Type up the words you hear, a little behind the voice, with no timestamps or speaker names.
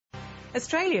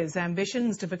Australia's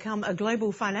ambitions to become a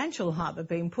global financial hub have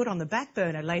been put on the back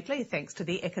burner lately thanks to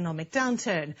the economic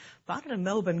downturn. But at a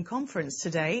Melbourne conference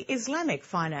today, Islamic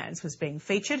finance was being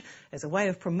featured as a way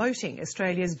of promoting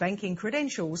Australia's banking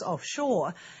credentials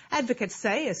offshore. Advocates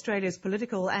say Australia's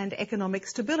political and economic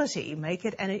stability make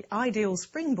it an ideal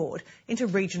springboard into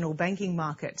regional banking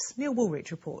markets. Neil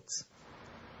Woolridge reports.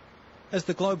 As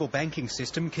the global banking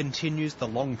system continues the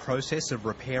long process of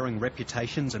repairing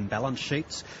reputations and balance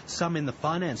sheets, some in the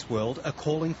finance world are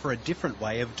calling for a different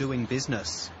way of doing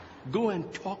business. Go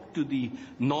and talk to the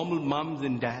normal mums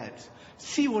and dads.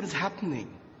 See what is happening.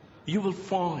 You will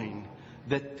find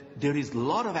that there is a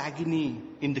lot of agony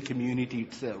in the community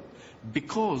itself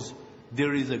because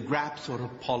there is a grab sort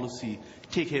of policy,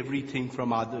 take everything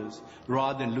from others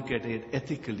rather than look at it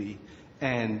ethically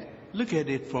and look at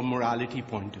it from a morality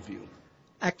point of view.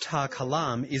 Akhtar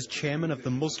Kalam is chairman of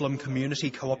the Muslim Community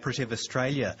Cooperative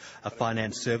Australia, a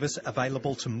finance service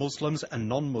available to Muslims and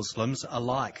non-Muslims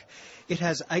alike. It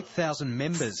has 8,000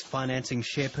 members financing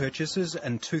share purchases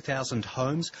and 2,000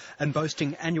 homes and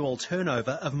boasting annual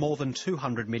turnover of more than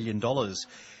 $200 million.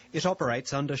 It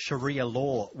operates under Sharia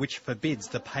law, which forbids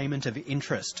the payment of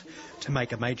interest. To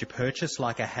make a major purchase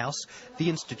like a house,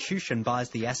 the institution buys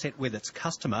the asset with its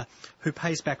customer, who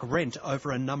pays back rent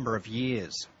over a number of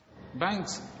years.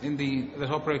 Banks that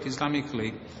operate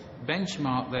Islamically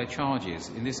benchmark their charges.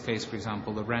 In this case, for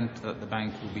example, the rent that the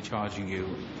bank will be charging you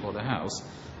for the house,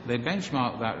 they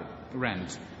benchmark that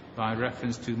rent by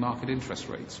reference to market interest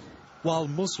rates. While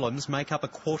Muslims make up a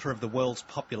quarter of the world's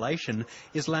population,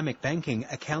 Islamic banking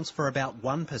accounts for about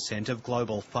 1% of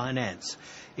global finance.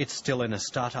 It's still in a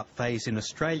start-up phase in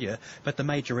Australia, but the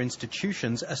major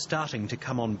institutions are starting to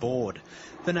come on board.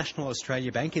 The National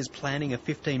Australia Bank is planning a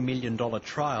 $15 million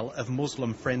trial of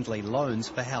Muslim-friendly loans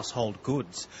for household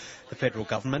goods. The federal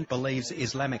government believes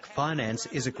Islamic finance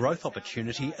is a growth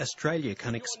opportunity Australia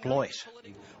can exploit.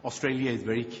 Australia is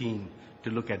very keen to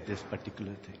look at this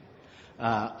particular thing.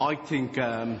 I think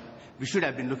we should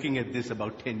have been looking at this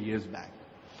about 10 years back.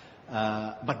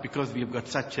 But because we've got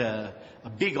such a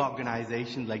big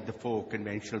organisation like the four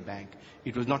conventional bank,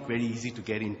 it was not very easy to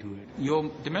get into it. Your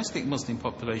domestic Muslim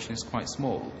population is quite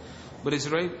small, but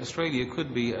Australia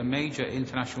could be a major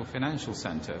international financial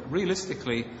centre.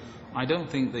 Realistically, I don't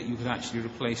think that you could actually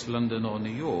replace London or New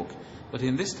York, but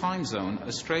in this time zone,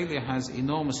 Australia has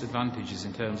enormous advantages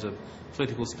in terms of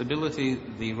political stability,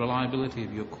 the reliability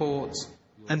of your courts.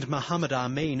 And Mohammed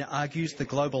Amin argues the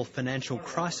global financial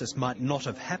crisis might not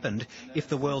have happened if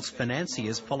the world's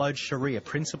financiers followed Sharia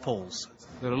principles.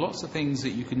 There are lots of things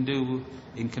that you can do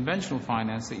in conventional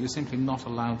finance that you're simply not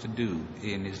allowed to do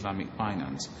in Islamic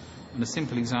finance. And a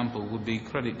simple example would be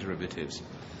credit derivatives.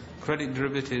 Credit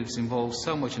derivatives involve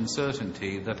so much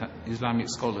uncertainty that Islamic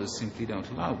scholars simply don't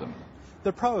allow them.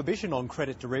 The prohibition on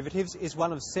credit derivatives is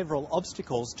one of several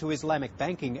obstacles to Islamic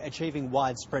banking achieving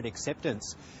widespread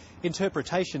acceptance.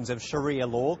 Interpretations of Sharia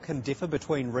law can differ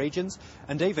between regions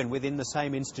and even within the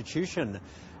same institution.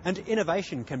 And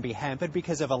innovation can be hampered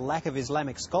because of a lack of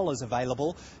Islamic scholars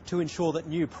available to ensure that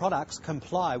new products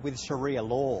comply with Sharia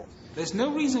law. There's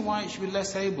no reason why it should be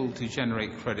less able to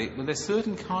generate credit, but there's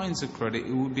certain kinds of credit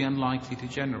it would be unlikely to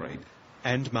generate.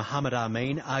 And Mohammed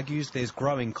Amin argues there's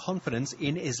growing confidence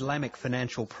in Islamic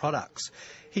financial products.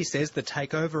 He says the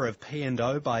takeover of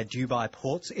P&O by Dubai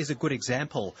Ports is a good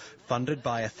example, funded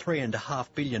by a $3.5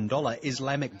 billion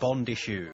Islamic bond issue.